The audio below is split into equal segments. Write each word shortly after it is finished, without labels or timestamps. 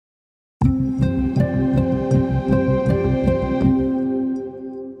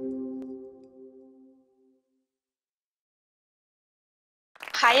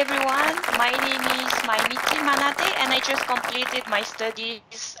my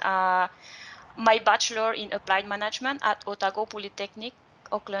studies, my bachelor in applied management at Otago Polytechnic,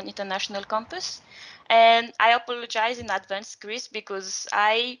 Auckland International Campus. And I apologize in advance, Chris, because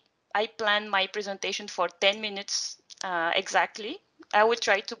I planned my presentation for 10 minutes exactly. I will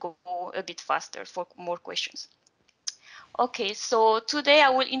try to go a bit faster for more questions. Okay, so today I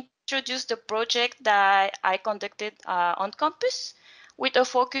will introduce the project that I conducted on campus with a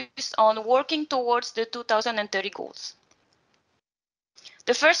focus on working towards the 2030 goals.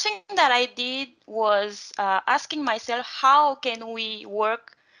 The first thing that I did was asking myself, how can we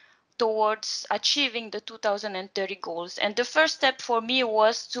work towards achieving the 2030 goals? And the first step for me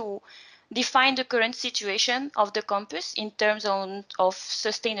was to define the current situation of the campus in terms of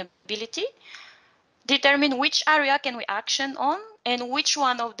sustainability, determine which area can we action on and which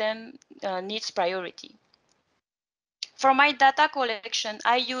one of them needs priority. For my data collection,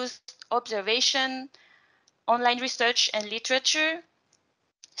 I used observation, online research and literature,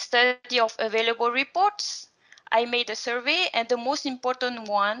 study of available reports. I made a survey, and the most important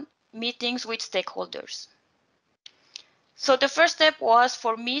one, meetings with stakeholders. So the first step was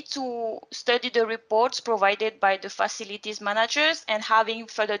for me to study the reports provided by the facilities managers and having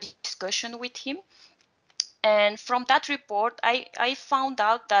further discussion with him. And from that report, I found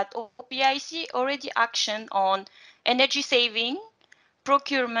out that OPAIC already actioned on energy saving,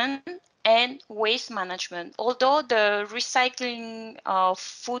 procurement, and waste management. Although the recycling of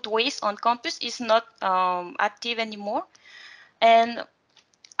food waste on campus is not active anymore. And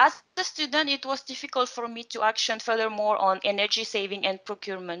as a student, it was difficult for me to action furthermore on energy saving and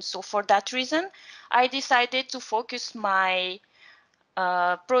procurement. So for that reason, I decided to focus my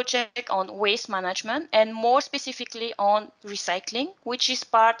project on waste management and more specifically on recycling, which is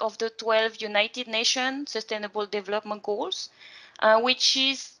part of the 12 United Nations Sustainable Development Goals, which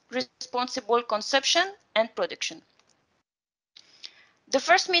is responsible consumption and production. The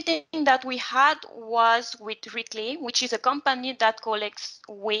first meeting that we had was with Reclaim, which is a company that collects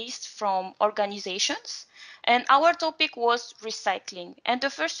waste from organizations. And our topic was recycling. And the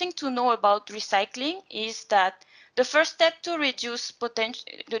first thing to know about recycling is that the first step to reduce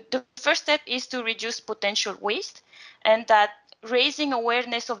potential waste, and that raising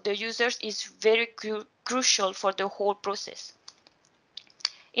awareness of the users is very crucial for the whole process.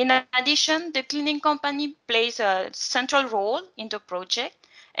 In addition, the cleaning company plays a central role in the project,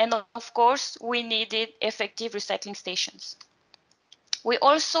 and of course, we needed effective recycling stations. We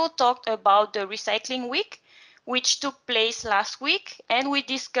also talked about the recycling week, which took place last week, and we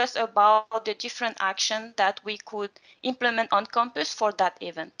discussed about the different actions that we could implement on campus for that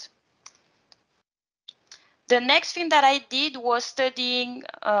event. The next thing that I did was studying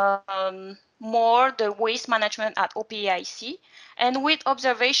more the waste management at OPAIC, and with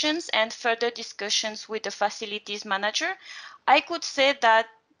observations and further discussions with the facilities manager, I could say that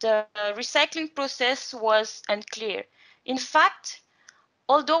the recycling process was unclear. In fact,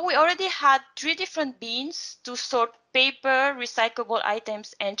 although we already had 3 different bins to sort paper, recyclable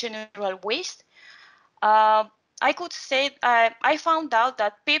items, and general waste, I could say I found out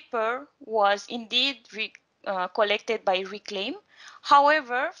that paper was indeed collected by Reclaim.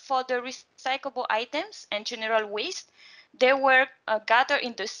 However, for the recyclable items and general waste, they were gathered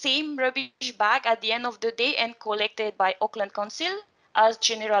in the same rubbish bag at the end of the day and collected by Auckland Council as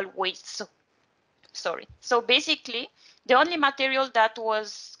general waste. So basically, the only material that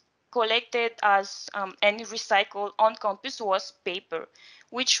was collected as and recycled on campus was paper,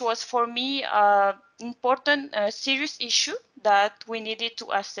 which was for me an important serious issue that we needed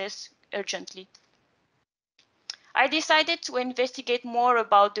to assess urgently. I decided to investigate more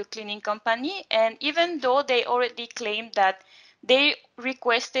about the cleaning company, and even though they already claimed that they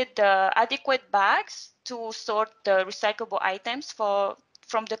requested the adequate bags to sort the recyclable items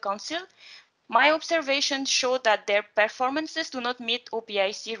from the council, my observations show that their performances do not meet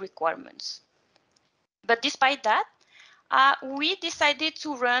OPAIC requirements. But despite that, we decided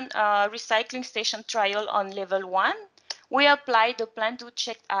to run a recycling station trial on level 1. We applied the Plan to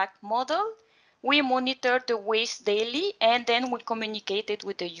Check Act model. We monitored the waste daily, and then we communicated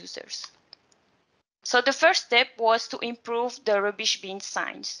with the users. So the first step was to improve the rubbish bin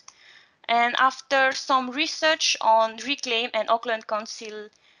signs. And after some research on Reclaim and Auckland Council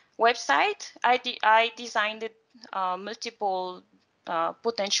website, I designed multiple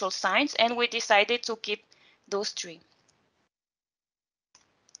potential signs, and we decided to keep those 3.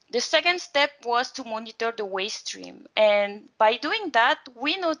 The second step was to monitor the waste stream. And by doing that,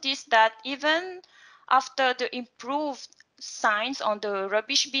 we noticed that even after the improved signs on the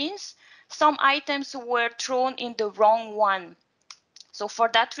rubbish bins, some items were thrown in the wrong one. So for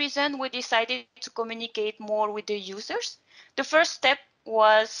that reason, we decided to communicate more with the users The first step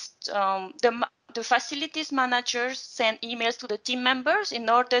was the facilities managers sent emails to the team members in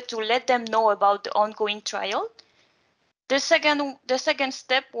order to let them know about the ongoing trial. The second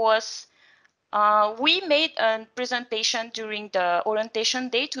step was we made a presentation during the orientation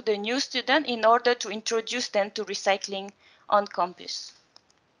day to the new student in order to introduce them to recycling on campus.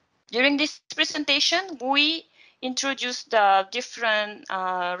 During this presentation, we introduced the different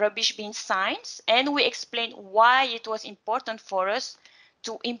rubbish bin signs, and we explained why it was important for us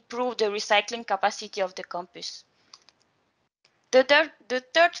to improve the recycling capacity of the campus. The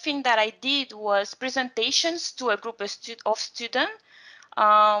third thing that I did was presentations to a group of students.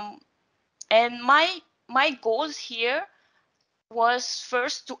 And my goals here was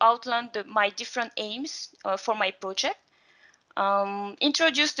first to outline my different aims for my project,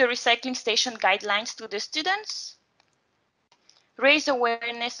 introduce the recycling station guidelines to the students, raise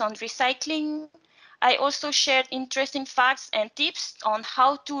awareness on recycling. I also shared interesting facts and tips on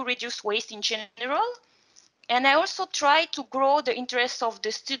how to reduce waste in general. And I also tried to grow the interest of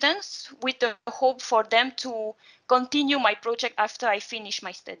the students with the hope for them to continue my project after I finish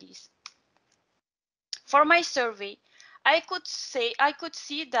my studies. For my survey, I could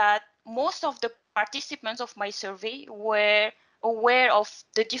see that most of the participants of my survey were aware of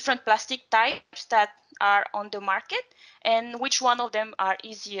the different plastic types that are on the market and which one of them are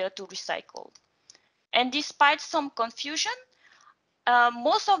easier to recycle. And despite some confusion,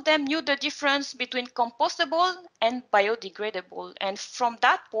 most of them knew the difference between compostable and biodegradable. And from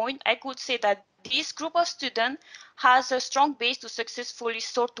that point, I could say that this group of students has a strong base to successfully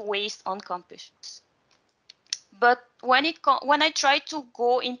sort waste on campus. But when I try to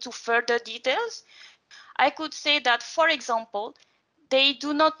go into further details, I could say that, for example, they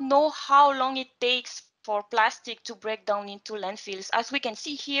do not know how long it takes for plastic to break down into landfills. As we can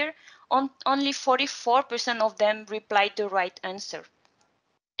see here, only 44% of them replied the right answer.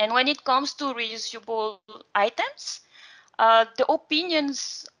 And when it comes to reusable items, the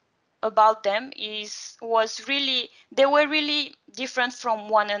opinions about them they were really different from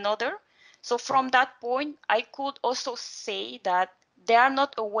one another. So from that point, I could also say that they are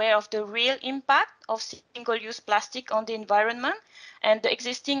not aware of the real impact of single-use plastic on the environment and the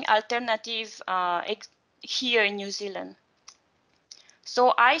existing alternative here in New Zealand.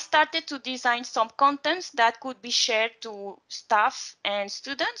 So I started to design some contents that could be shared to staff and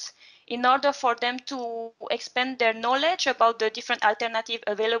students in order for them to expand their knowledge about the different alternatives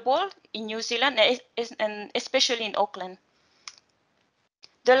available in New Zealand and especially in Auckland.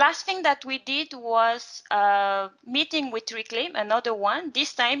 The last thing that we did was a meeting with Reclaim, another one.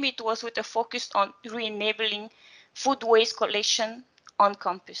 This time it was with a focus on re-enabling food waste collection on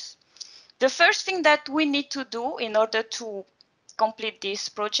campus. The first thing that we need to do in order to complete this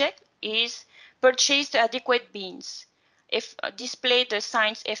project is purchase the adequate bins, display the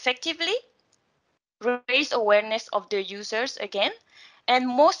signs effectively, raise awareness of the users again, and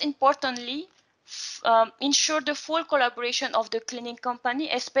most importantly, ensure the full collaboration of the cleaning company,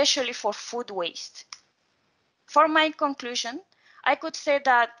 especially for food waste. For my conclusion, I could say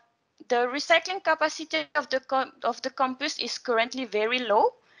that the recycling capacity of the campus is currently very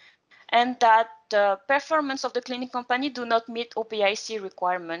low, and that the performance of the cleaning company do not meet OPAIC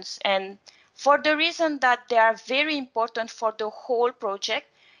requirements. And for the reason that they are very important for the whole project,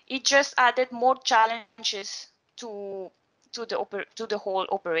 it just added more challenges to the whole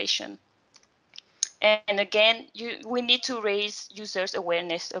operation. And again, we need to raise users'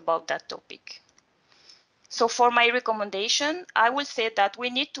 awareness about that topic. So for my recommendation, I will say that we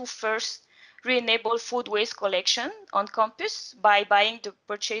need to first re-enable food waste collection on campus by buying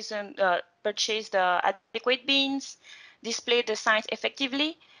purchase the adequate bins, display the signs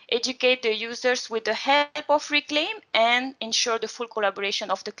effectively, educate the users with the help of Reclaim, and ensure the full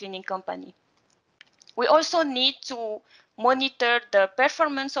collaboration of the cleaning company. We also need to monitor the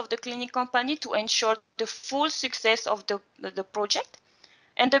performance of the cleaning company to ensure the full success of the project.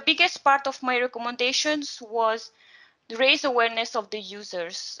 And the biggest part of my recommendations was raise awareness of the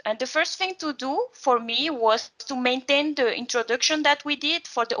users. And the first thing to do for me was to maintain the introduction that we did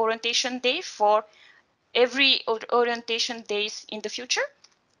for the orientation day for every orientation days in the future.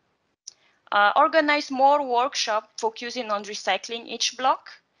 Organize more workshops focusing on recycling each block.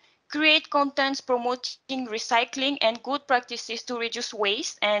 Create contents promoting recycling and good practices to reduce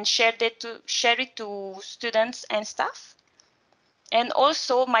waste and share it to students and staff. And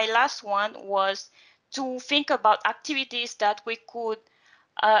also my last one was to think about activities that we could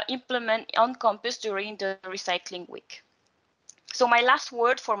implement on campus during the recycling week. So my last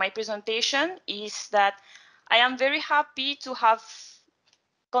word for my presentation is that I am very happy to have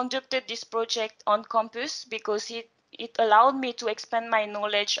conducted this project on campus because it allowed me to expand my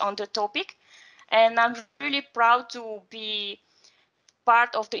knowledge on the topic. And I'm really proud to be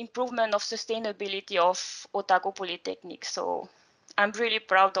part of the improvement of sustainability of Otago Polytechnic. So I'm really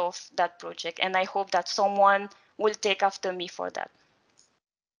proud of that project, and I hope that someone will take after me for that.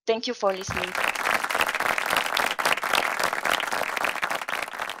 Thank you for listening.